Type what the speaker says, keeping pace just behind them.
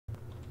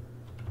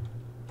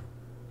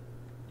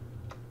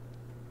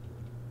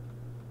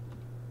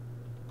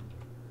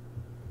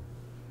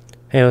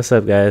Hey, what's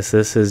up, guys?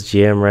 This is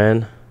GM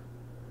Ren,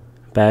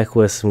 back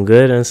with some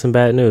good and some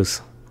bad news.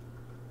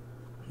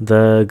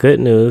 The good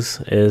news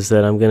is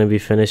that I'm going to be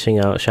finishing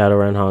out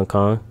Shadowrun Hong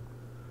Kong.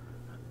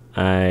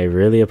 I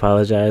really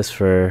apologize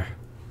for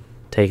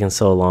taking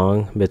so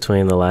long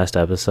between the last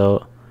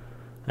episode.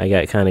 I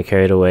got kind of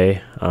carried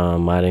away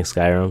modding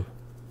Skyrim,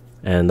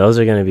 and those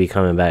are going to be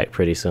coming back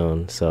pretty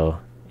soon, so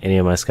any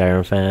of my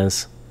Skyrim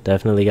fans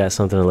definitely got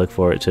something to look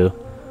forward to.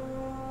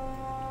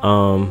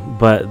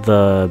 But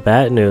the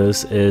bad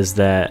news is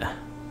that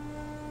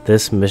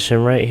this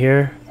mission right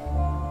here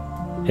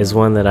is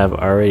one that I've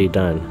already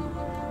done.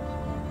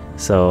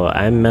 So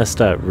I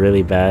messed up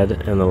really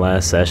bad in the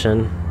last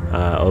session.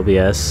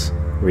 OBS,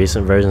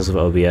 recent versions of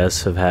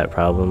OBS have had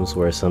problems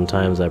where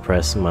sometimes I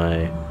press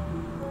my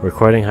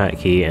recording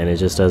hotkey and it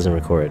just doesn't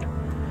record.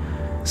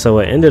 So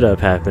what ended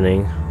up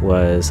happening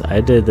was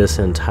I did this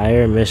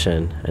entire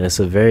mission, and it's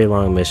a very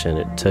long mission.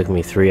 It took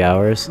me 3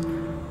 hours.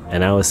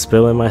 And I was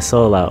spilling my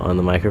soul out on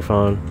the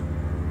microphone,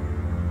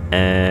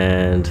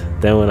 and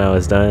then when I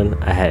was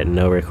done, I had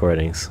no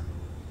recordings.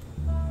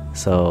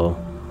 So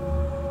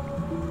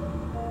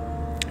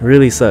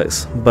really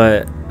sucks,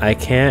 but I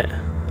can't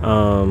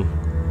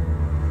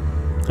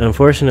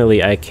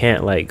unfortunately I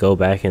can't like go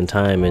back in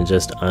time and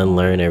just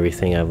unlearn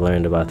everything I've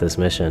learned about this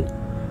mission.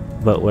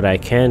 But what I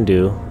can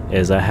do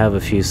is I have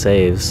a few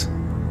saves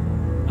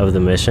of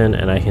the mission,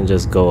 and I can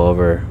just go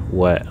over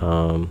what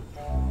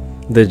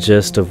the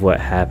gist of what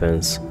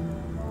happens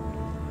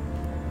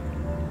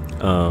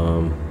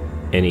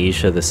in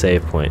each of the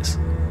save points.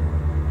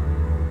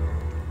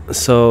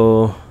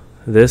 So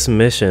this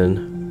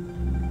mission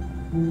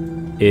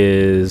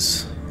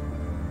is,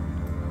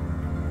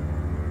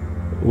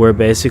 we're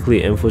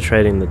basically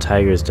infiltrating the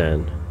tiger's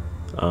den,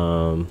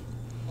 and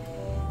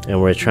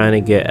we're trying to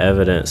get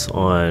evidence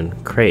on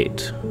Krait,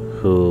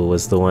 who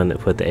was the one that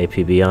put the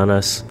APB on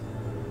us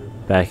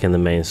back in the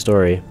main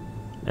story.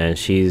 And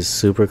she's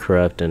super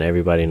corrupt and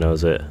everybody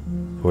knows it.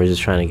 We're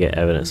just trying to get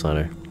evidence on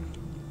her.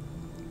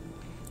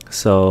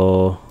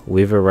 So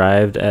we've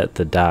arrived at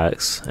the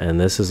docks, and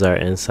this is our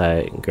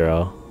inside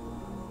girl,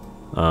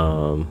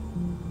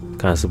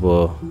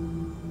 Constable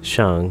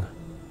Shung.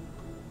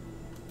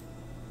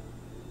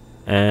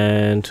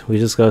 And we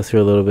just go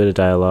through a little bit of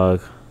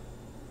dialogue.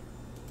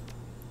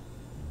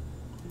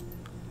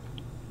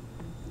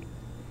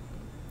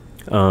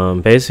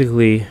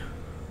 Basically,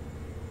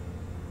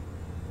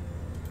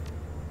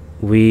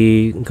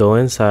 we go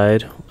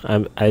inside.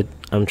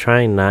 I'm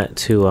trying not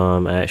to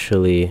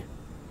actually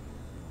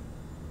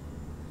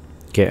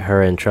get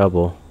her in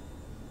trouble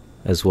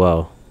as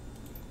well.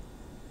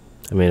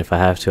 I mean, if I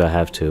have to, I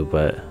have to,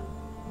 but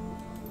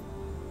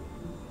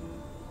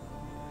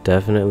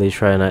definitely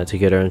try not to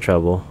get her in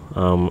trouble.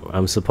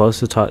 I'm supposed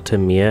to talk to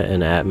Mia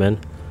and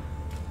admin.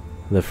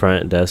 The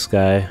front desk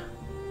guy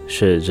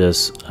should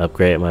just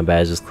upgrade my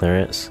badge's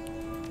clearance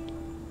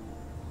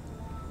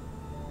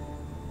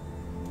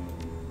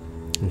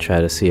and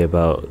try to see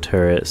about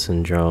turrets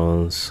and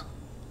drones.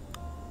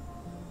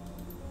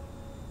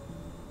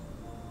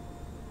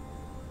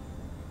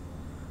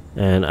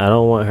 And I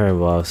don't want her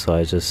involved, so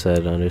I just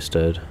said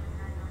understood.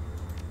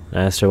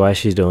 I asked her why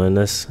she's doing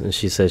this, and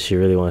she said she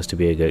really wants to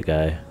be a good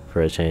guy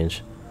for a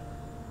change.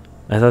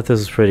 I thought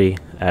this was pretty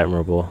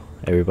admirable.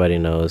 Everybody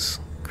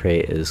knows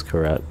Krait is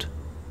corrupt.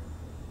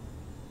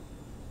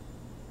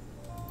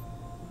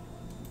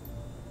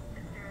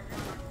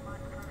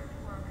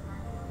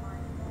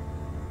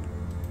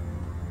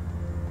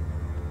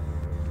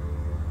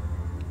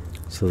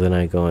 So then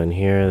I go in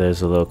here,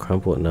 there's a little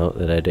crumpled note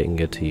that I didn't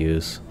get to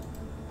use.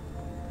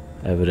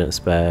 Evidence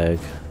bag.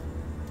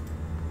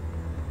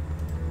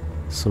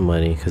 Some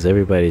money, because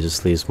everybody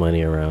just leaves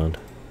money around.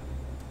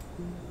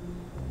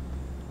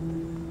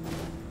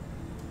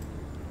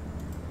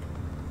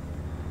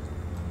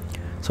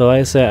 So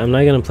like I said, I'm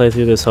not going to play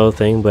through this whole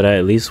thing, but I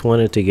at least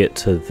wanted to get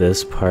to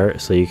this part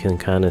so you can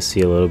kind of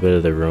see a little bit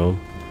of the room.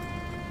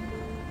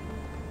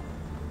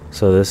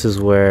 So this is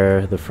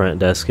where the front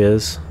desk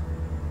is.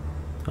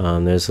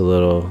 There's a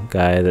little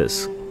guy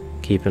that's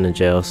keeping a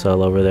jail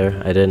cell over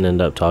there. I didn't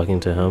end up talking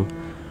to him.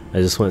 I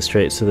just went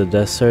straight to the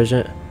desk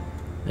sergeant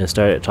and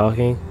started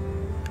talking.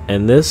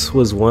 And this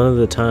was one of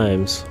the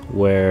times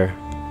where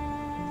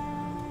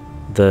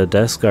the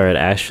desk guard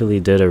actually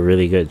did a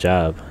really good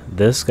job.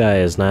 This guy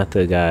is not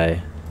the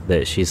guy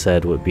that she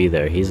said would be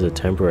there. He's a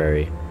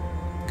temporary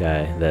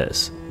guy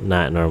that's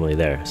not normally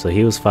there. So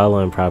he was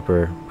following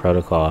proper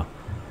protocol.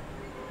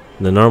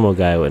 The normal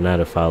guy would not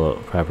have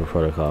followed proper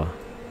protocol.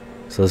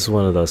 So this is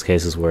one of those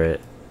cases where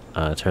it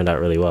turned out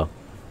really well.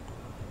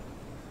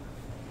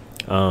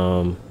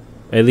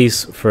 At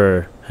least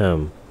for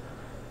him.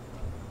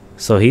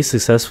 So he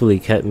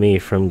successfully kept me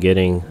from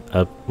getting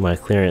my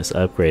clearance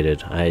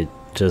upgraded. I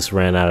just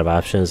ran out of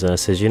options, and I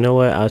said, you know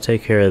what, I'll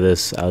take care of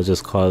this. I'll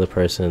just call the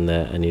person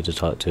that I need to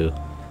talk to,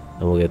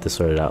 and we'll get this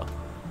sorted out.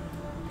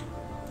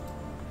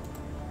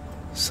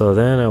 So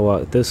then I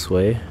walked this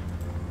way.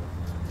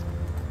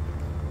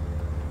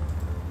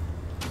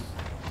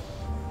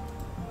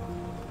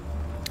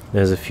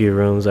 There's a few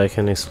rooms I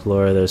can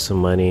explore. There's some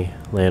money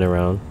laying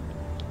around.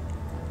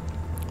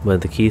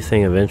 But the key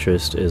thing of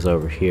interest is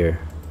over here.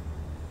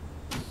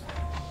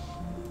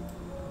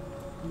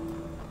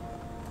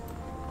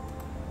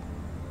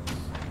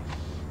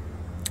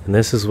 And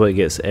this is what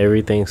gets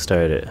everything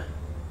started.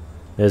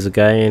 There's a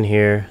guy in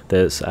here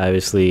that's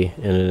obviously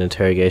in an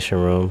interrogation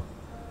room,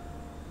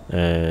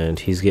 and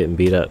he's getting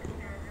beat up.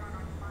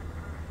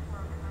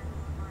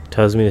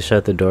 Tells me to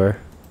shut the door.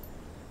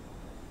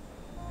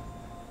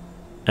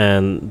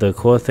 And the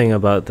cool thing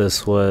about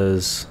this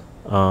was,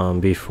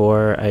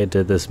 before I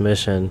did this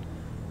mission,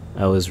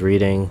 I was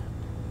reading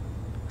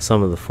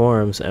some of the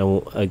forums,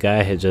 and a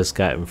guy had just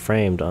gotten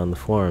framed on the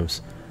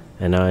forums,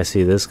 and now I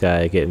see this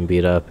guy getting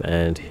beat up,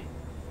 and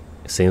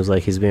it seems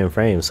like he's being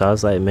framed. So I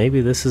was like,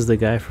 maybe this is the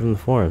guy from the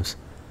forums.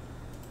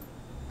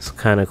 It's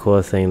kind of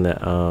cool thing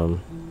that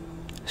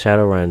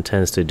Shadowrun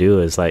tends to do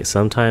is, like,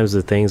 sometimes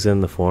the things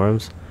in the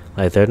forums,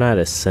 like, they're not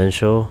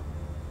essential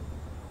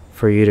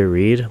for you to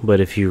read, but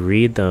if you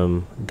read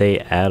them, they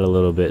add a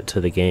little bit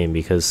to the game,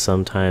 because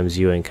sometimes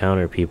you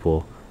encounter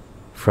people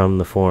from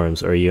the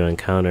forums, or you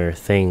encounter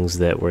things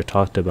that were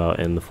talked about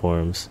in the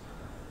forums,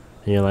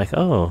 and you're like,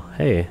 oh,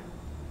 hey,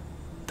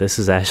 this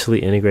is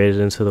actually integrated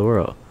into the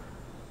world.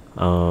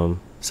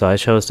 So I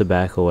chose to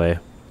back away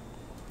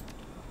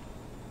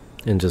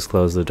and just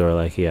close the door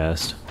like he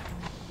asked.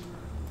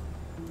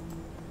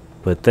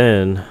 But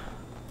then,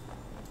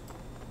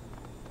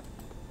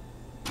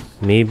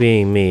 me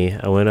being me,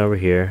 I went over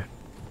here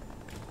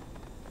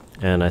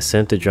and I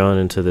sent the drone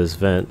into this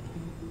vent.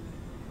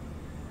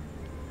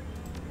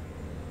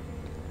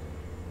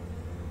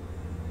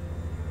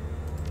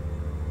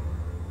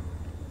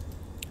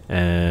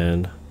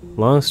 And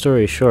long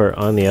story short,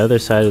 on the other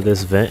side of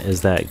this vent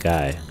is that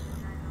guy.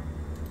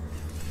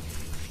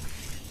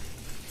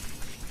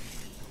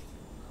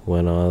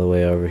 Went all the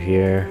way over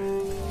here.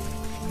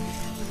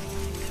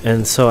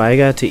 And so I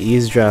got to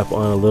eavesdrop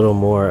on a little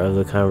more of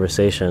the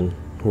conversation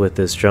with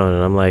this drone,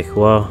 and I'm like,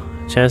 well,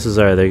 chances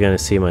are they're gonna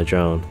see my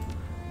drone.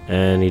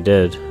 And he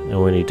did.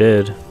 And when he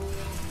did,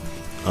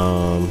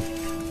 I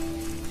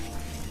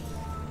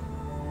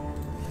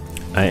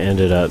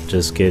ended up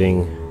just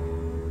getting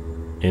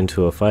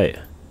into a fight.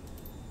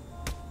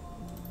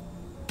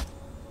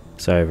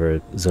 Sorry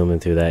for zooming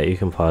through that. You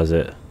can pause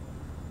it.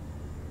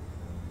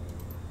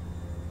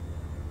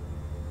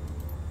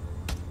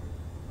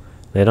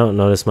 They don't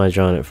notice my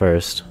drone at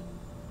first,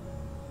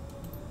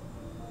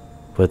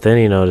 but then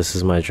he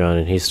notices my drone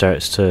and he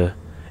starts to,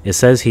 it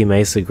says he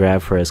makes a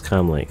grab for his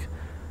comlink.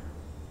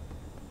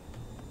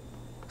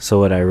 So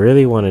what I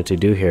really wanted to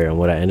do here, and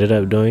what I ended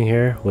up doing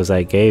here, was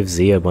I gave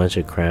Z a bunch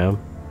of cram.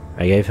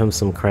 I gave him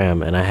some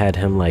cram and I had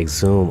him like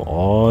zoom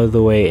all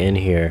the way in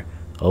here,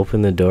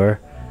 open the door,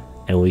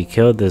 and we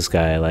killed this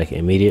guy like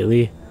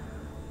immediately.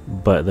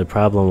 But the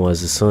problem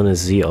was, as soon as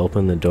Z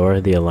opened the door,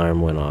 the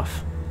alarm went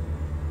off.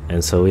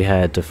 And so we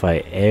had to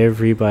fight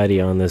everybody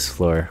on this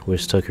floor,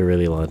 which took a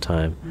really long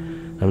time.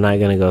 I'm not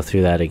going to go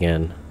through that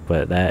again,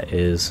 but that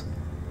is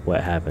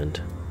what happened.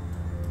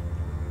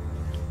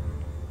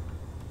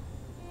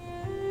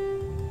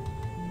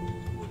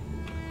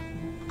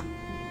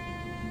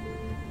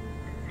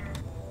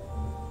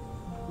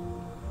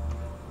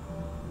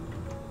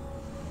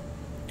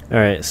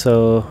 Alright,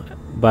 so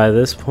by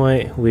this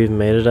point, we've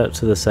made it up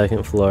to the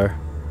second floor.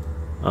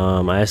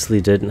 I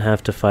actually didn't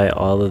have to fight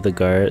all of the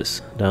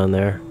guards down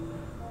there.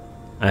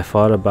 I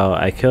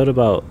killed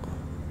about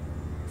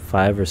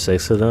 5 or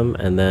 6 of them,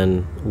 and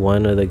then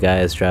one of the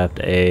guys dropped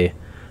a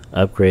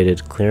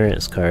upgraded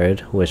clearance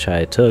card, which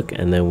I took,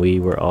 and then we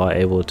were all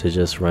able to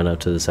just run up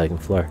to the second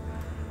floor.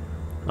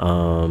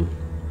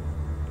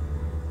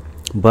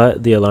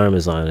 But the alarm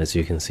is on, as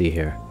you can see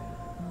here.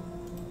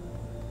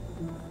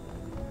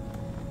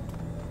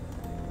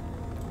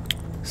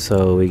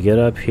 So we get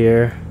up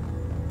here.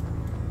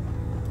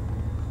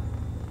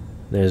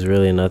 There's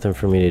really nothing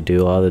for me to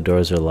do. All the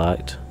doors are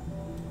locked,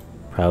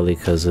 probably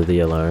because of the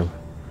alarm.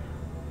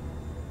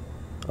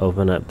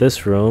 Open up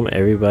this room.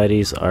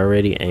 Everybody's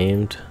already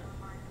aimed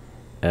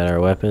at our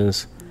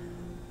weapons,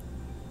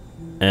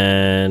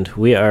 and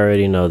we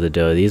already know the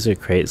deal. These are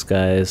Krait's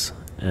guys,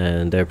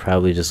 and they're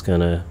probably just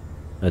gonna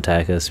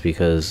attack us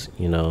because,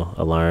 you know,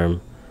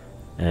 alarm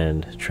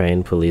and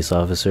trained police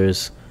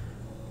officers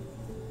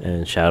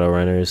and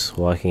Shadowrunners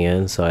walking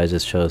in, so I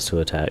just chose to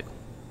attack.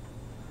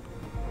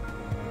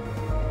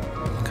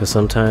 Because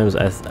sometimes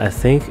I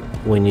think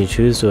when you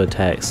choose to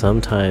attack,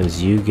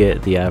 sometimes you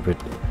get the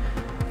opportunity.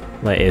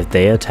 Like, if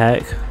they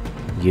attack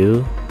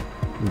you,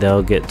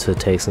 they'll get to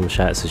take some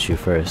shots at you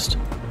first.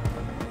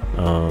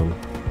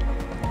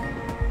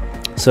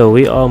 So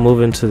we all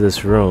move into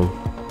this room,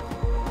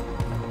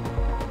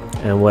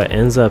 and what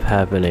ends up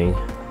happening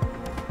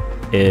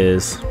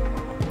is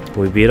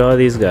we beat all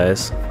these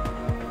guys.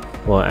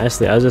 Well,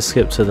 actually, I'll just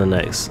skip to the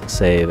next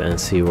save and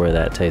see where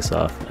that takes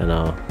off, and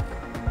I'll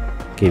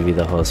give you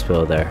the whole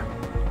spill there.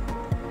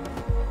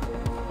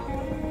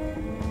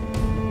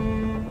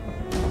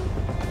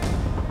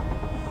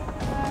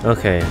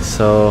 Okay,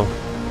 so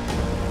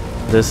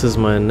this is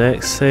my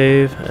next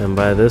save, and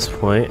by this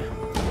point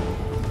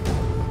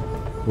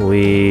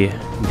we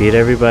beat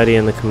everybody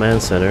in the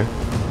command center.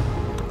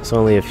 It's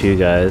only a few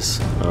guys,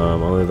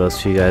 only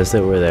those few guys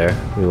that were there.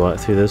 We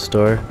walked through this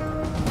door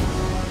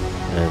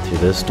and through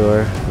this door,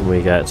 and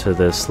we got to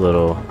this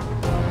little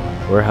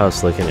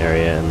warehouse looking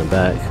area in the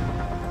back.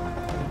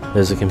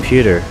 There's a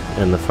computer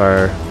in the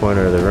far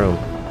corner of the room,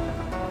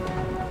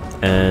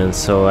 and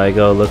so I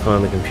go look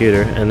on the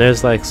computer, and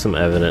there's like some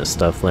evidence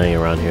stuff laying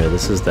around here.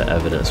 This is the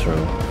evidence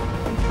room.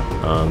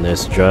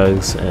 There's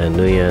drugs and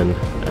Nguyen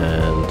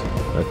and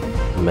a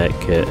med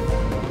kit.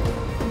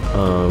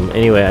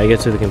 Anyway, I get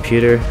to the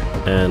computer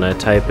and I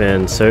type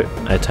in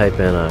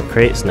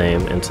Krait's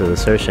name into the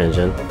search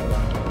engine,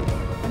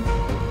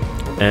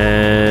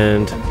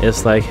 and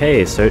it's like,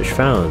 hey, search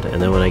found.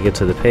 And then when I get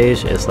to the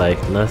page, it's like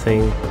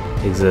nothing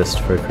exists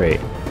for Krait.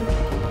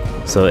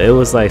 So it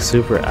was like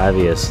super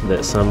obvious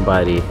that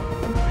somebody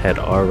had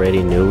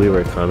already knew we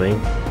were coming,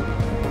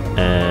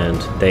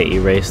 and they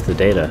erased the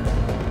data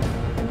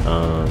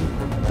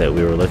that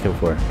we were looking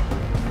for.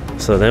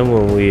 So then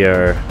when we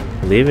are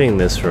leaving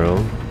this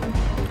room,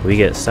 we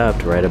get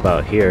stopped right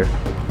about here,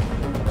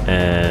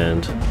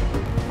 and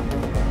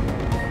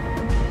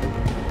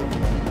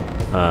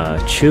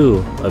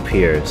Chu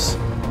appears,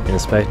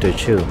 Inspector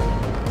Chu,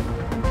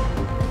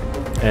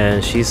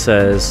 and she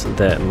says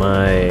that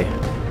my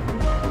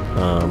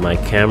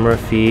camera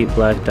feed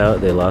blacked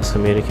out, they lost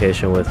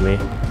communication with me,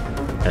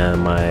 and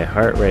my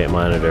heart rate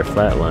monitor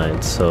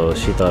flatlined, so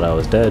she thought I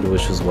was dead,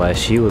 which was why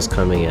she was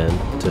coming in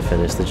to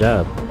finish the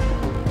job.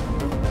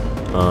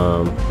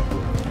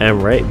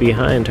 And right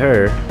behind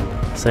her,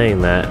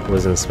 saying that,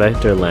 was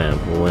Inspector Lamb.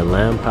 When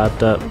Lamb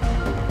popped up,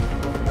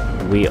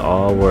 we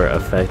all were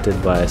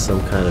affected by some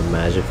kind of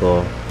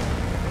magical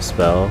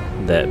spell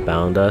that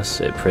bound us.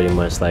 It pretty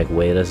much like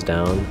weighed us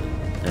down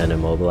and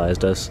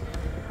immobilized us.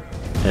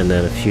 And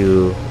then a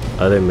few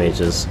other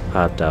mages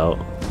popped out,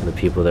 the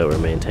people that were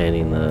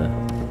maintaining the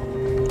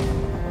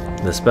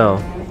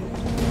spell,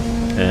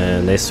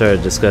 and they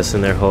started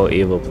discussing their whole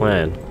evil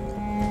plan.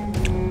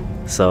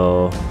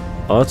 So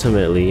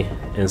ultimately,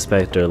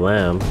 Inspector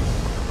Lamb,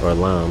 or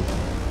Lam,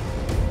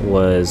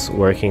 was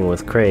working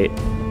with Krait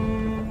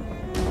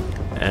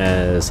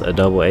as a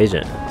double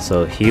agent.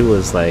 So he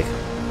was like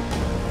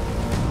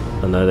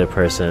another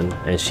person,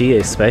 and she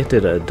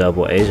expected a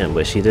double agent,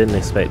 but she didn't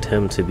expect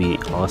him to be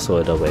also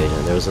a double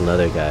agent. There was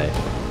another guy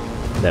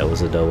that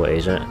was a double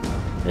agent,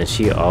 and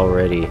she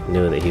already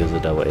knew that he was a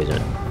double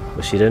agent,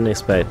 but she didn't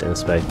expect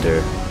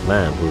Inspector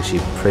Lam, who she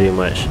pretty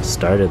much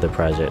started the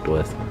project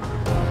with.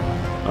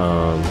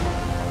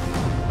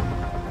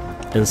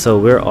 And so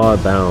we're all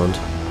bound,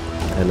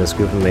 and this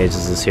group of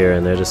mages is here,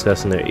 and they're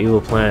discussing their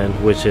evil plan,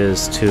 which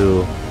is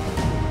to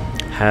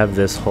have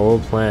this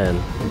whole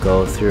plan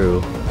go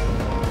through,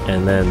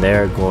 and then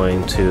they're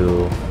going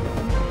to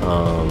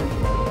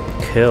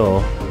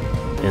kill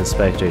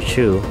Inspector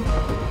Chu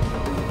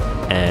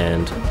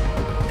and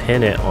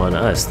pin it on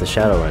us, the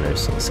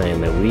Shadowrunners, saying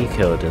that we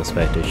killed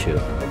Inspector Chu,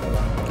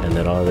 and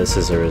that all this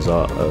is a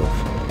result of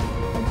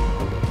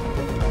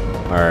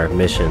our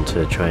mission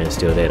to try and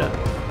steal data.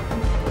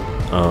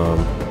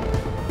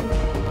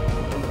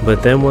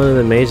 But then one of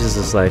the mages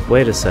is like,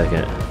 wait a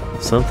second,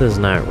 something's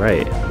not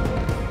right.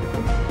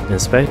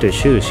 Inspector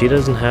Chu, she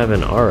doesn't have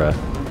an aura.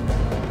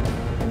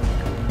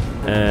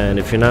 And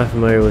if you're not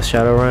familiar with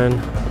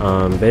Shadowrun,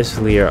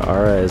 basically your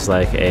aura is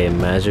like a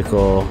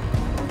magical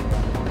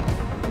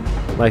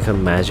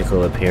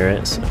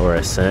appearance or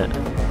a scent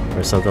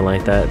or something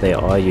like that. They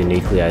all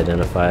uniquely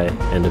identify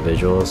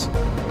individuals.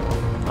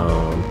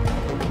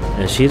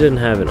 And she didn't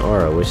have an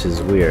aura, which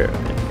is weird,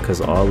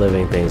 because all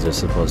living things are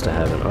supposed to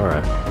have an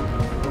aura.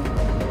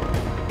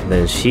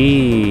 Then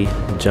she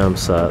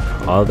jumps up.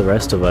 All the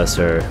rest of us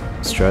are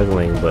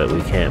struggling, but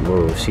we can't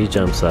move. She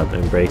jumps up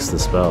and breaks the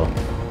spell.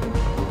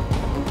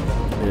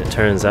 And it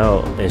turns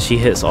out, and she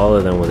hits all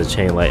of them with a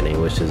chain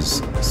lightning, which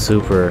is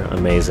super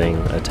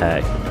amazing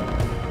attack.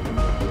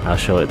 I'll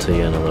show it to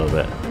you in a little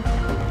bit.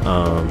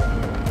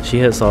 She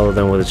hits all of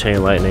them with a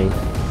chain lightning,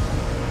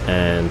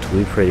 and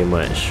we pretty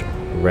much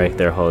wreck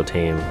their whole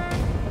team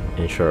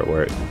in short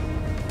work.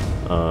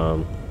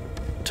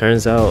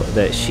 Turns out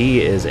that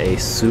she is a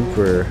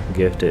super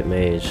gifted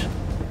mage,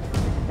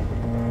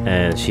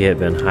 and she had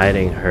been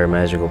hiding her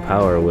magical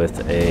power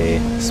with a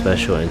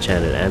special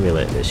enchanted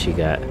amulet that she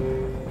got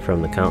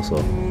from the council.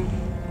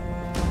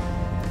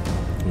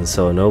 And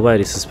so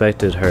nobody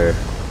suspected her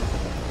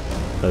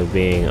of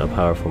being a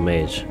powerful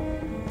mage,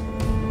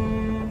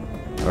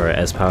 or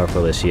as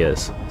powerful as she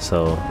is.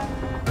 So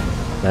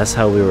that's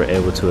how we were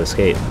able to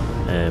escape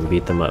and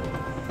beat them up.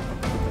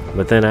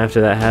 But then after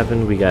that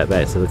happened, we got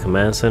back to the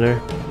command center,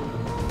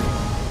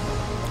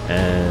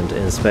 and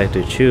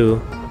Inspector Chu,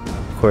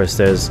 of course,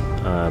 there's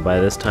by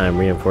this time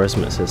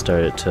reinforcements had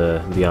started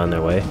to be on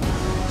their way.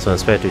 So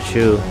Inspector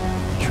Chu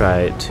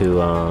tried to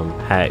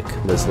hack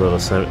this little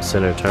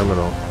center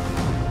terminal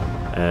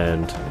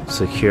and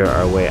secure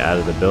our way out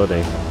of the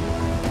building,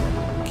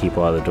 keep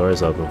all the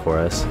doors open for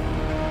us.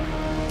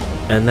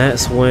 And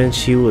that's when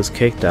she was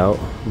kicked out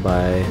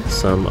by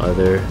some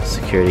other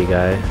security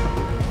guy.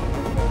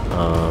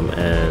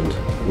 And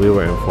we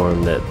were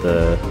informed that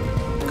the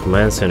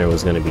command center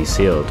was going to be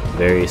sealed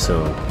very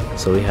soon.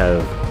 So we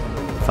have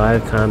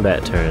 5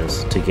 combat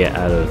turns to get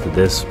out of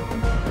this,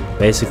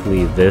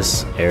 basically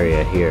this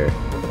area here,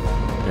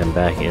 and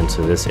back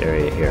into this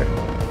area here.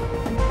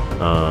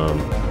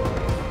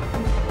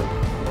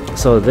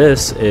 So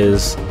this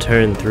is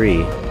turn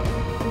 3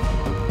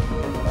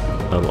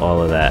 of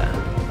all of that.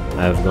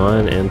 I've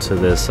gone into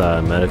this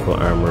medical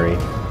armory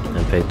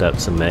and picked up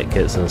some med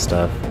kits and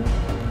stuff.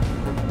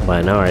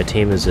 By now our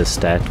team is just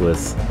stacked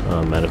with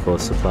medical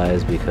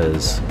supplies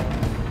because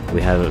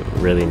we haven't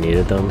really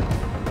needed them.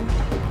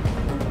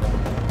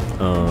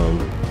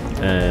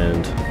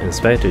 And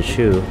Inspector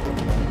Chu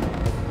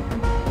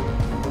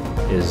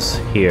is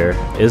here.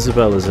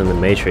 Isabella's in the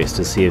Matrix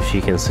to see if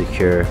she can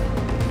secure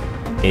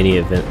any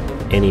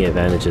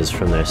advantages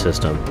from their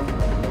system.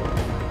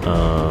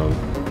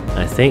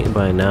 I think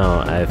by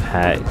now I've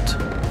hacked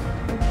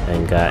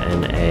and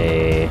gotten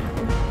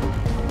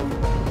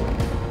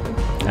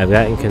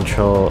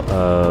control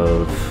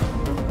of,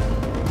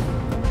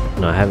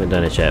 no, I haven't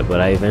done it yet,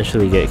 but I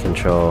eventually get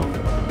control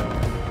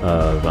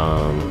of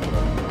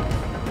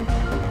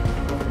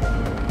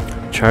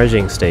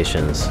charging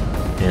stations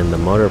in the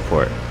motor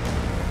port,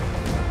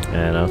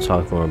 and I'll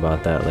talk more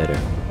about that later.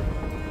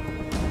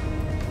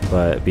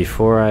 But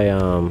before I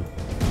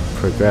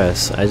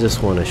progress, I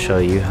just want to show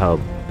you how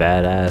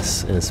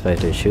badass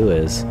Inspector Chu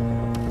is.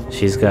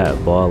 She's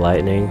got ball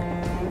lightning,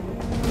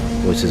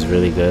 which is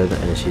really good,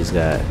 and she's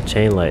got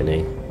chain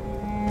lightning,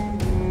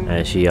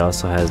 and she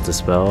also has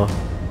dispel,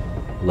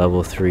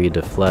 level 3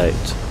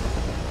 deflect,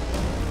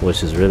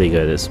 which is really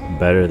good. It's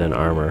better than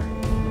armor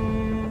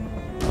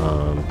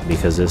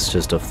because it's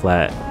just a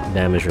flat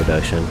damage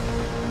reduction.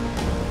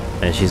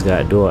 And she's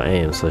got dual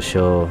aim, so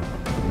she'll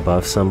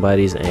buff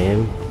somebody's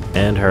aim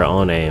and her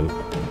own aim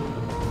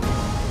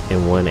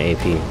in 1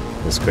 AP.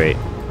 It's great.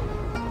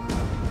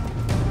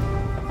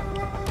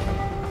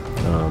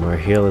 Our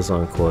heal is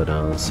on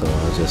cooldown, so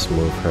I'll just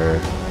move her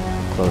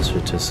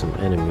closer to some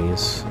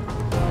enemies.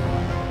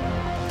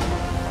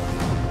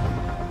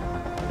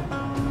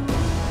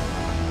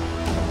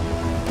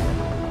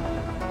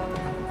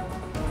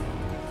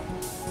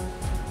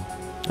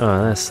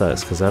 Oh, that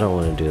sucks because I don't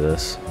want to do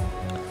this.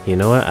 You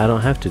know what? I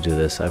don't have to do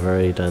this. I've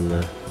already done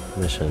the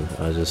mission.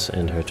 I'll just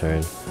end her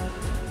turn.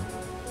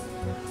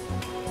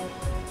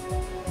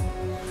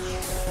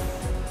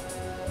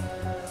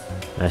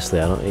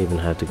 Actually, I don't even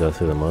have to go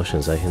through the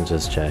motions. I can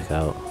just jack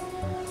out.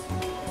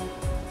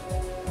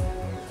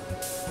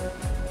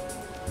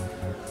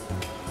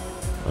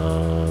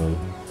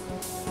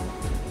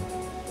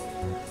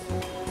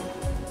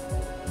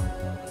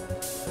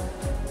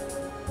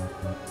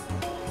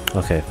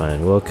 Okay,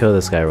 fine. We'll kill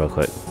this guy real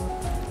quick.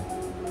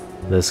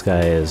 This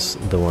guy is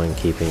the one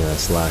keeping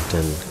us locked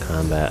in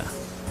combat,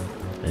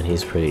 and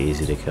he's pretty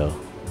easy to kill.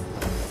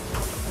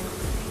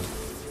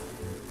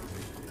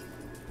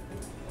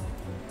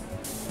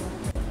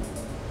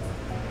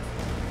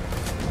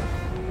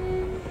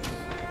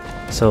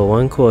 So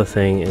one cool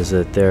thing is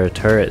that there are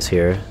turrets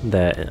here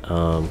that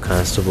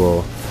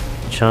Constable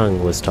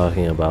Chung was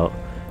talking about,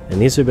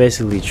 and these are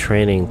basically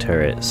training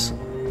turrets.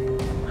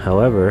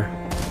 However,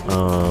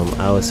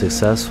 I was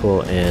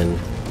successful in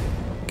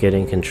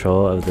getting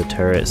control of the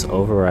turret's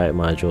override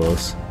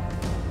modules,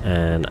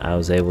 and I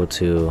was able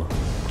to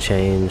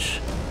change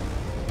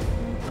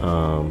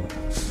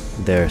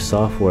their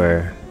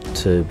software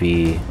to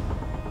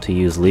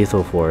use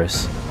lethal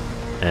force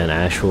and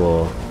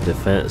actual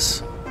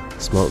defense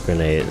smoke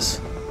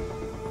grenades,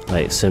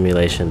 like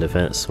simulation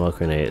defense smoke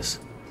grenades,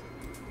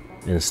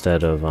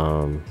 instead of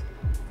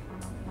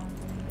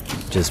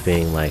just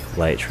being like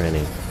light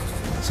training.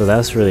 So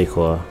that's really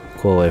cool.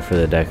 Cool way for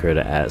the Decker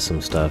to add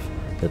some stuff.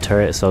 The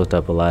turret soaked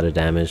up a lot of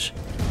damage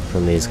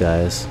from these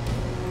guys,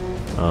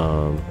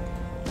 and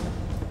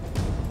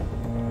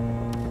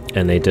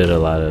they did a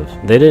lot of,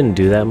 they didn't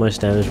do that much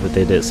damage, but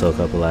they did soak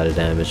up a lot of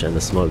damage, and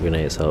the smoke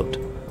grenades helped.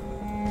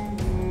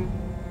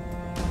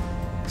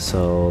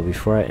 So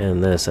before I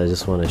end this, I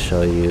just want to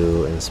show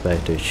you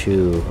Inspector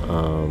Chu.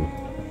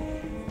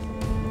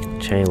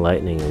 Chain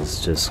lightning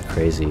is just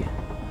crazy.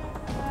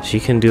 She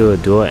can do a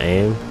dual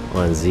aim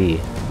on Z,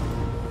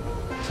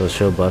 so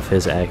she'll buff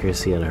his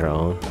accuracy on her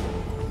own,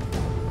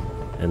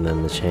 and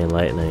then the chain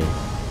lightning.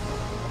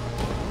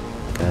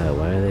 God,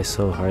 why are they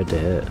so hard to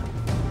hit?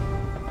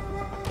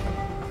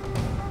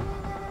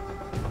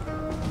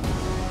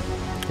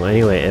 Well,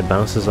 anyway, it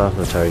bounces off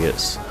of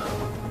targets.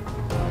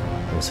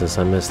 And since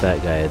I missed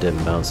that guy, it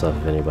didn't bounce off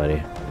of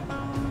anybody.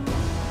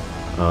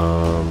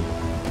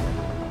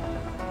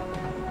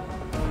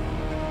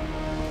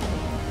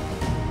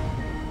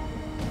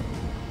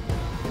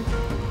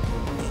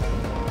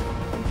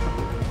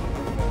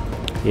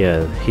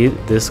 Yeah,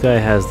 this guy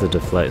has the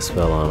deflect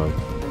spell on him.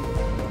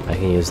 I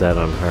can use that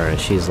on her, and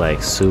she's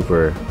like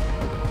super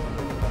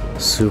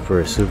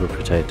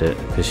protected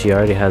because she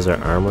already has her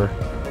armor,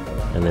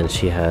 and then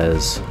she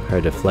has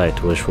her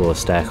deflect, which will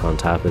stack on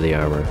top of the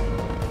armor.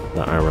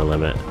 the armor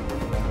limit.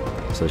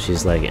 So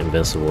she's like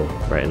invincible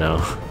right now.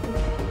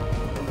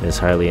 There's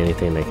hardly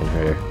anything that can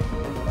hurt her.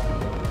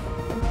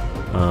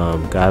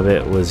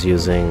 Gabbit was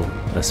using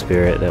a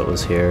spirit that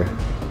was here,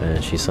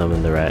 and she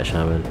summoned the rat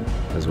shaman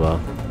as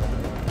well.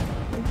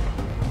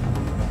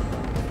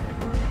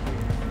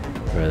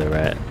 Or the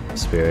rat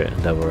spirit,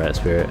 double rat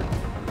spirit.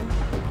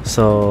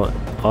 So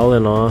all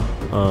in all,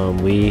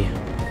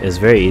 it's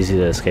very easy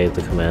to escape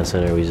the command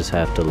center. We just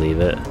have to leave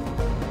it.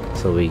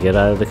 So we get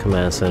out of the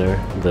command center,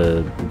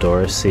 the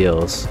door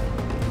seals,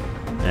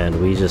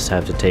 and we just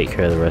have to take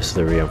care of the rest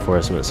of the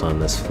reinforcements on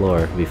this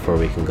floor before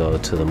we can go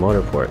to the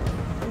motor port.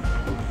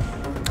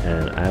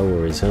 And I will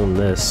resume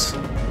this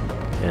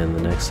in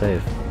the next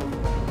save.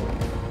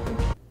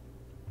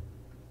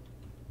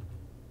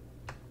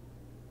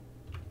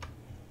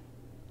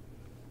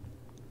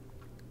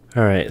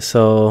 Alright,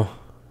 so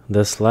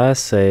this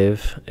last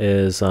save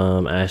is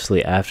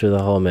actually after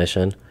the whole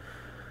mission.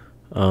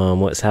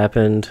 What's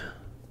happened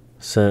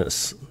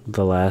since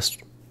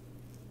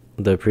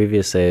the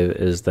previous save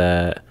is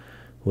that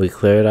we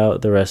cleared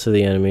out the rest of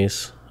the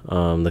enemies.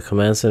 The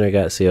command center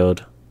got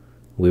sealed.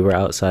 We were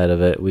outside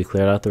of it. We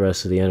cleared out the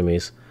rest of the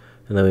enemies,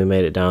 and then we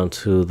made it down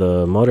to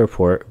the motor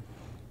port,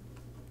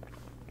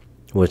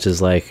 which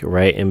is like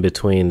right in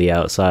between the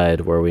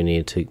outside where we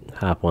need to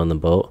hop on the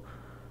boat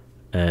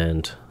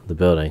and the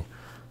building.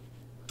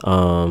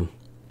 And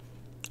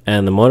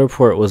the motor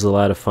port was a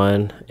lot of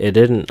fun. It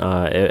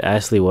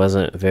actually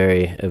wasn't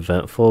very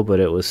eventful, but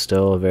it was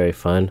still very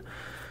fun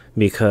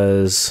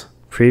because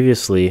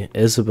previously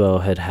Isabel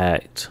had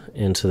hacked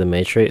into the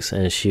Matrix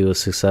and she was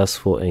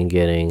successful in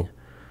getting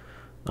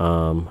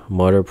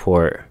motor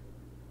port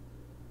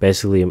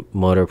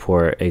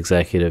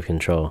executive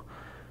control,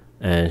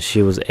 and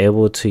she was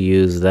able to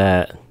use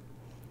that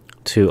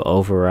to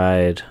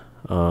override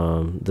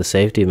the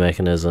safety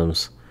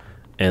mechanisms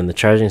and the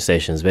charging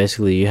stations.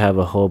 Basically, you have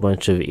a whole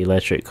bunch of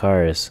electric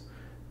cars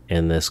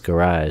in this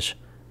garage,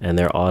 and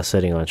they're all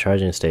sitting on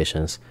charging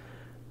stations.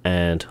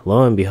 And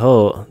lo and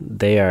behold,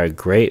 they are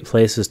great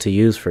places to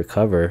use for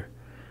cover.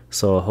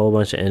 So a whole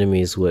bunch of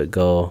enemies would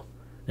go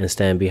and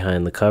stand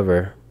behind the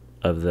cover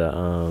of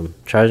the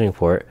charging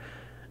port,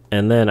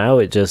 and then I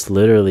would just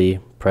literally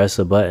press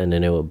a button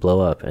and it would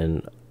blow up.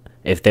 And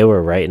if they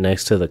were right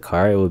next to the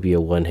car, it would be a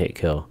one-hit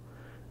kill.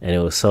 And it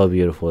was so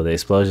beautiful. The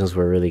explosions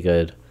were really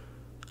good.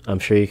 I'm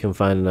sure you can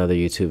find another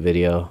YouTube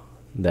video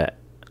that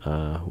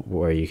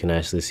where you can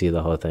actually see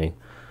the whole thing.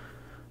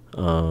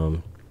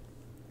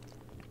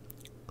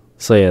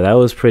 So yeah, that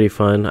was pretty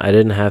fun. I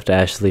didn't have to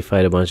actually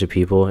fight a bunch of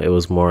people. It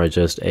was more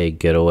just a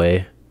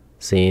getaway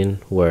scene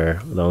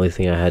where the only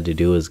thing I had to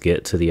do was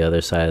get to the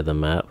other side of the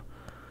map.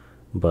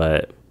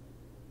 But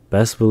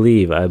best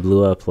believe I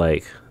blew up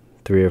like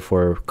 3 or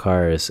 4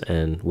 cars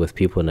and with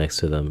people next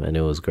to them, and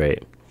it was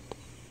great.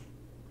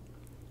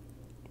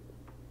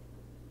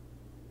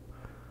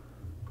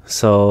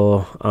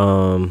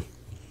 So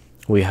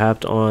we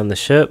hopped on the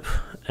ship,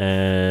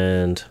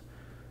 and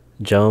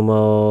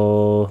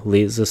Jomo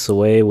leads us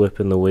away,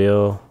 whipping the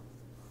wheel,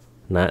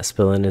 not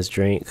spilling his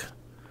drink,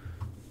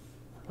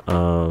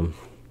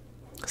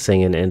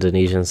 singing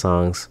Indonesian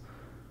songs.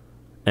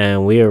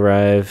 And we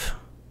arrive.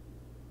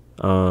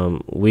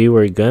 We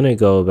were gonna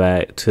go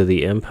back to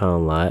the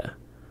impound lot,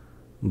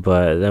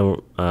 but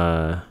then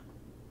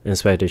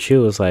Inspector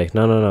Chu was like,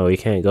 no, we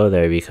can't go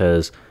there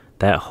because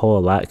that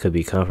whole lot could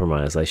be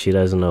compromised. Like, she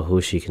doesn't know who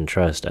she can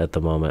trust at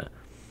the moment.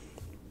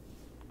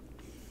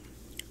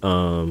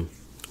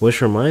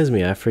 Which reminds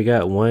me, I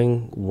forgot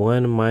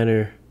one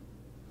minor,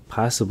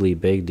 possibly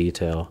big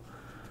detail.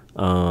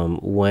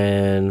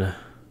 When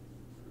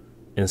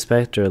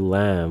Inspector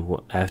Lamb,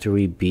 after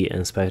we beat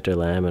Inspector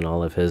Lamb and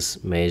all of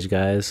his mage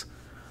guys,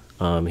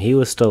 he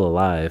was still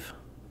alive,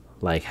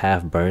 like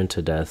half burned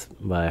to death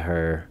by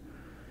her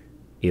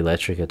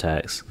electric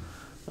attacks.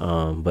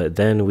 But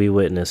then we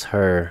witnessed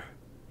her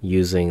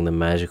using the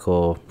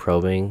magical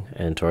probing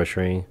and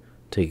torturing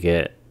to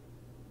get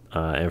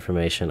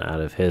information out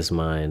of his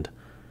mind.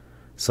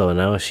 So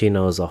now she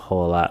knows a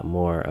whole lot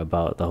more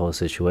about the whole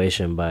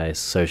situation by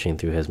searching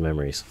through his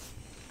memories.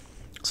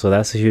 So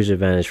that's a huge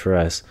advantage for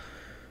us.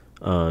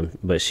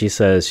 But she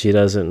says she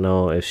doesn't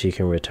know if she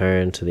can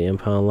return to the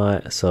impound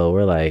lot. So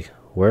we're like,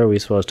 where are we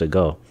supposed to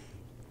go?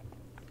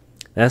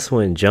 That's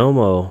when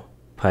Jomo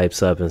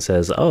pipes up and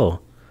says,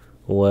 oh,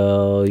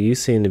 well, you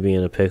seem to be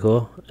in a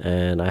pickle,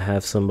 and I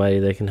have somebody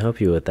that can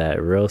help you with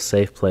that. Real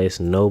safe place.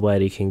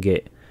 Nobody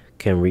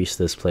can reach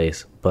this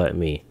place but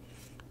me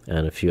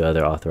and a few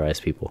other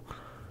authorized people.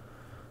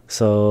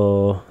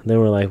 So then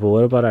we're like, well,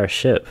 what about our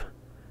ship?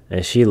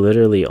 And she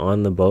literally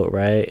on the boat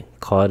ride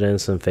called in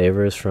some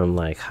favors from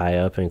like high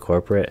up in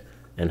corporate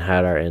and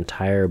had our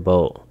entire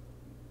boat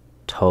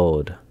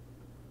towed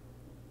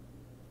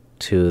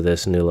to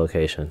this new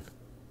location.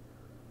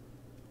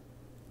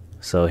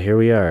 So here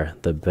we are,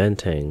 the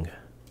Benteng,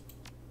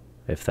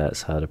 if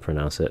that's how to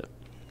pronounce it.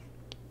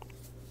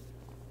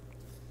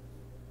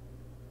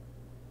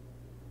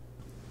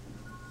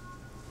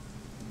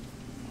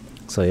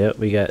 So yep,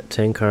 we got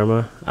 10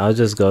 karma. I'll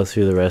just go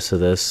through the rest of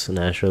this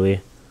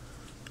naturally.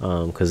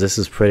 because this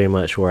is pretty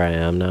much where I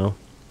am now.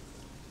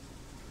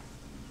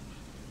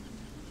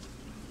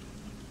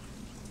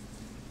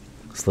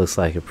 This looks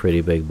like a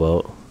pretty big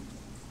boat.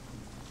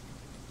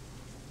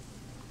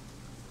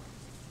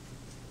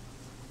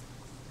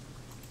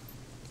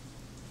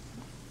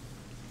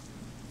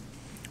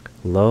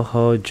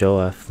 Loho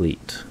Joa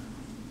Fleet.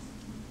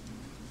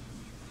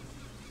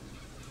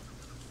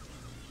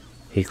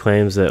 He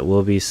claims that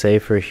we'll be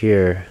safer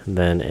here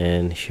than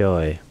in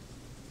Hyoi.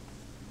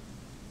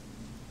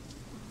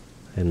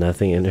 And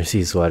nothing enters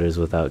these waters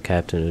without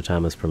Captain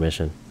Utama's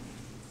permission.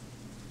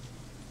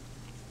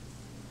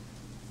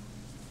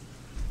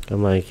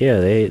 I'm like, yeah,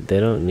 they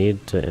don't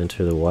need to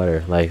enter the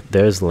water. Like,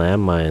 there's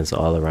landmines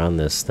all around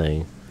this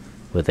thing,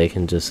 but they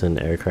can just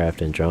send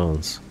aircraft and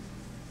drones.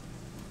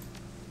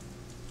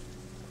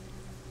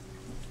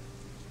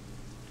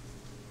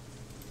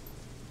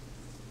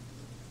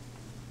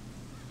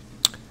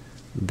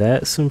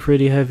 That's some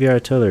pretty heavy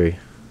artillery.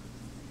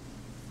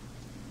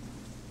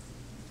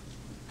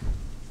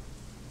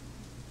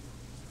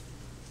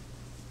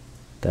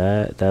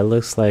 That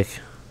looks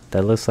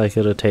like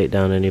it'll take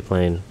down any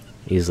plane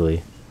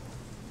easily.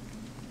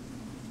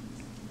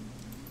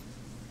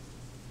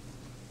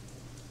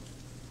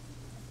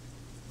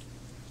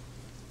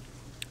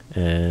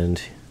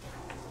 And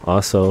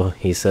also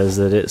he says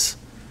that it's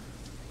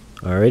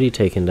already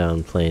taken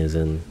down planes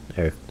and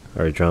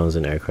drones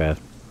and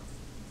aircraft.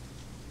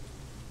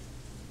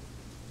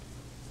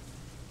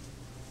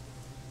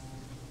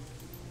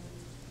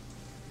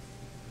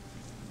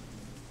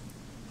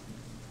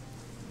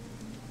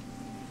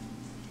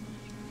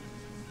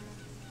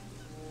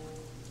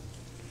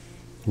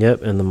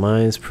 Yep, and the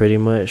mines pretty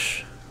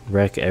much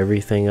wreck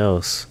everything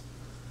else.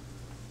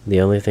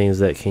 The only things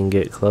that can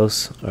get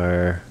close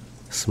are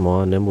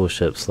small, nimble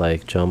ships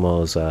like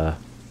Jomo's, what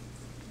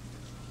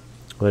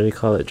do you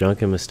call it?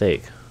 Drunken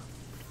Mistake.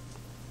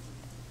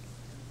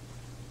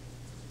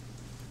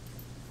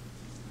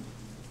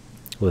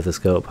 With a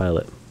scout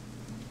pilot.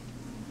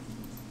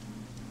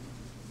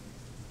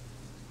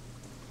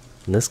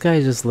 And this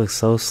guy just looks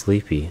so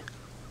sleepy.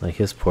 Like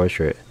his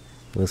portrait.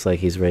 Looks like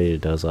he's ready to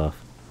doze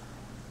off.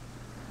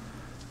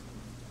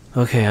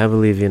 Okay, I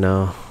believe you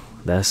now.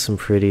 That's some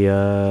pretty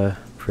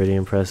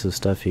impressive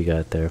stuff you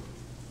got there.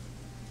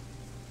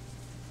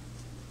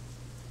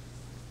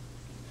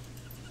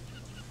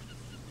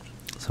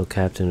 So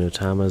Captain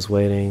Utama's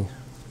waiting.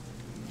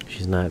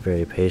 She's not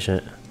very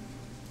patient.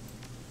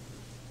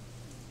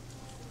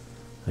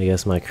 I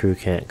guess my crew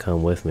can't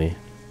come with me.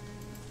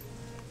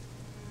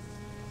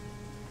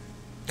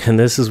 And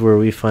this is where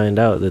we find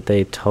out that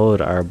they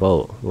towed our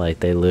boat. Like,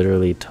 they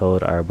literally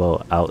towed our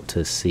boat out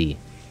to sea.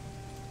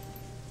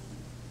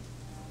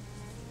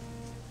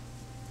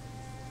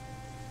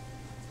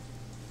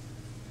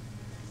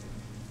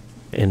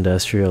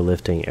 Industrial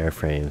lifting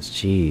airframes.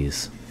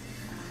 Jeez.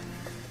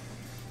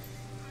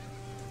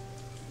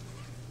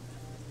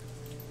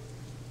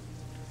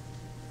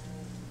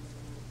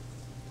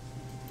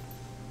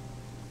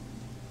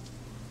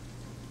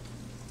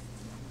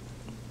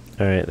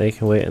 Alright, they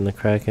can wait in the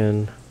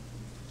Kraken.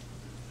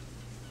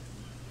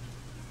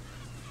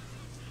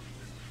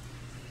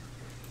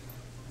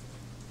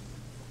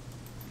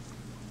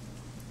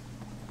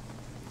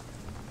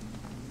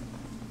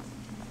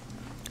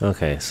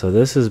 Okay, so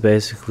this is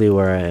basically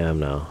where I am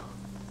now.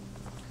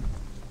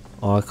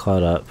 All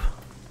caught up.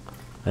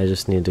 I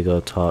just need to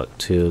go talk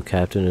to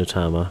Captain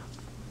Utama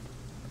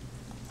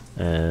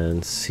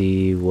and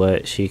see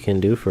what she can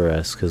do for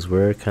us, because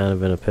we're kind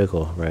of in a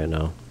pickle right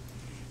now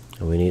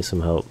and we need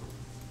some help.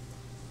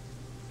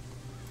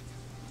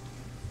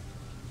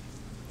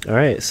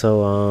 Alright,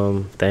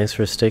 so thanks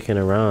for sticking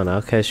around.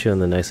 I'll catch you in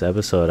the next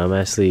episode. I'm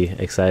actually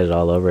excited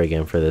all over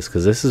again for this,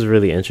 because this is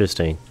really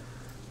interesting.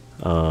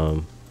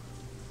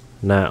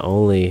 Not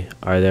only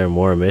are there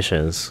more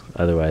missions,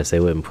 otherwise they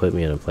wouldn't put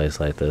me in a place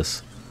like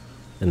this,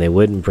 and they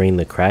wouldn't bring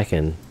the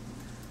Kraken,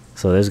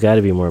 so there's got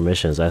to be more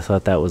missions. I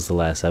thought that was the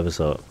last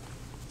episode.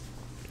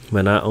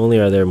 But not only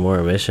are there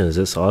more missions,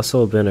 it's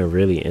also been a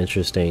really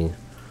interesting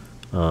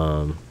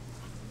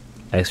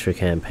extra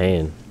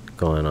campaign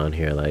going on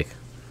here. Like,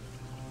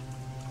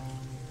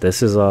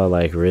 this is all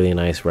like really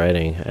nice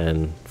writing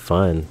and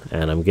fun,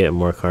 and I'm getting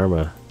more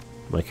karma.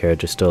 My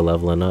character's still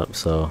leveling up,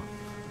 so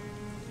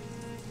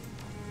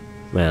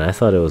man, I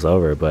thought it was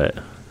over, but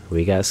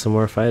we got some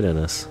more fight in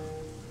us.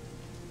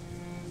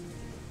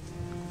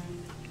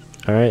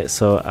 Alright,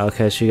 so I'll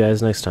catch you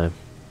guys next time.